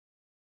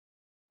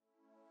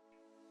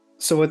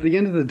So at the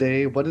end of the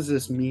day, what does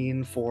this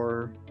mean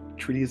for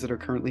treaties that are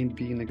currently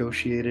being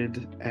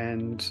negotiated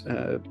and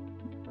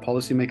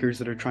policymakers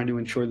that are trying to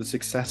ensure the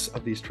success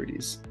of these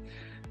treaties?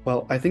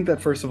 Well, I think that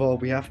first of all,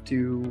 we have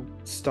to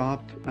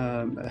stop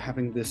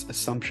having this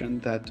assumption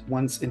that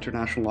once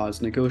international law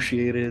is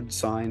negotiated,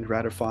 signed,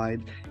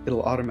 ratified,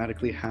 it'll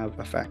automatically have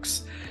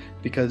effects.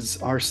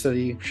 Because our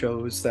study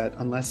shows that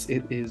unless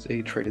it is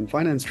a trade and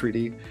finance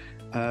treaty,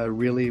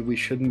 really we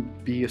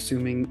shouldn't be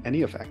assuming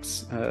any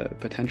effects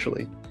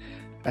potentially.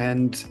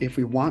 And if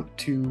we want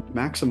to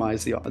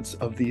maximize the odds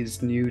of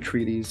these new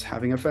treaties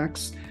having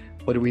effects,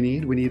 what do we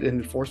need? We need an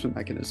enforcement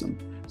mechanism,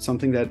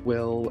 something that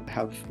will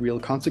have real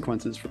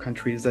consequences for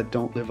countries that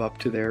don't live up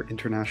to their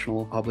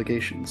international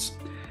obligations.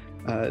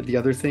 The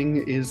other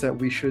thing is that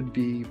we should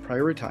be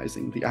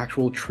prioritizing the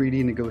actual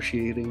treaty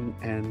negotiating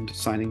and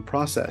signing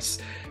process,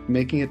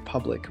 making it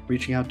public,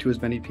 reaching out to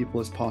as many people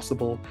as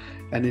possible,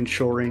 and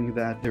ensuring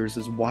that there's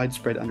this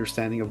widespread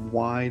understanding of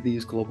why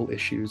these global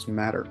issues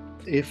matter.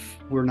 If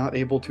we're not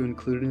able to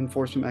include an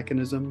enforcement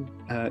mechanism,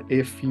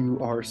 if you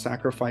are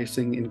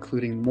sacrificing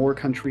including more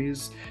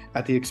countries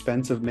at the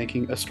expense of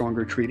making a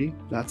stronger treaty,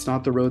 that's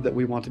not the road that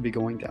we want to be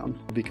going down.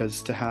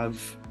 Because to have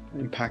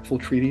impactful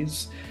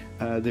treaties,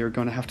 they're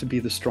going to have to be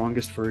the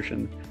strongest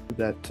version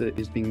that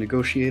is being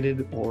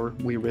negotiated, or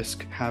we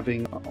risk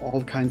having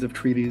all kinds of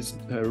treaties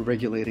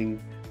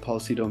regulating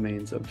policy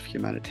domains of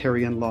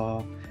humanitarian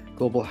law,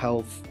 global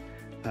health,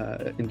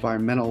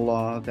 environmental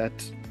law that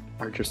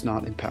are just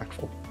not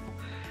impactful.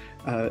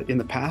 In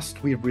the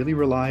past, we've really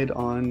relied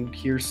on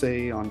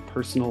hearsay, on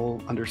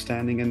personal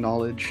understanding and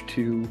knowledge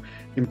to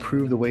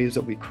improve the ways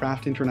that we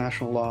craft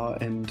international law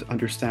and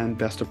understand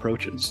best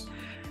approaches.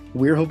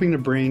 We're hoping to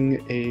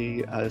bring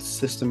a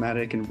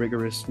systematic and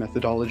rigorous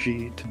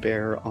methodology to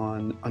bear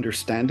on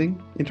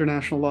understanding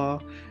international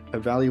law,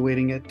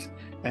 evaluating it,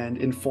 and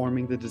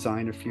informing the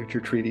design of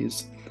future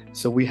treaties.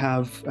 So we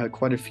have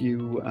quite a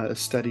few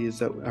studies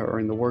that are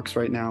in the works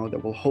right now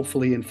that will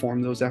hopefully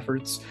inform those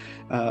efforts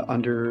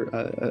under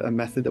a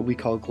method that we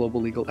call global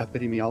legal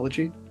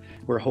epidemiology.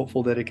 We're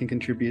hopeful that it can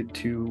contribute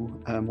to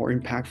more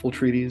impactful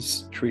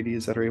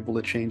treaties that are able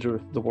to change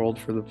the world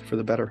for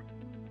the better.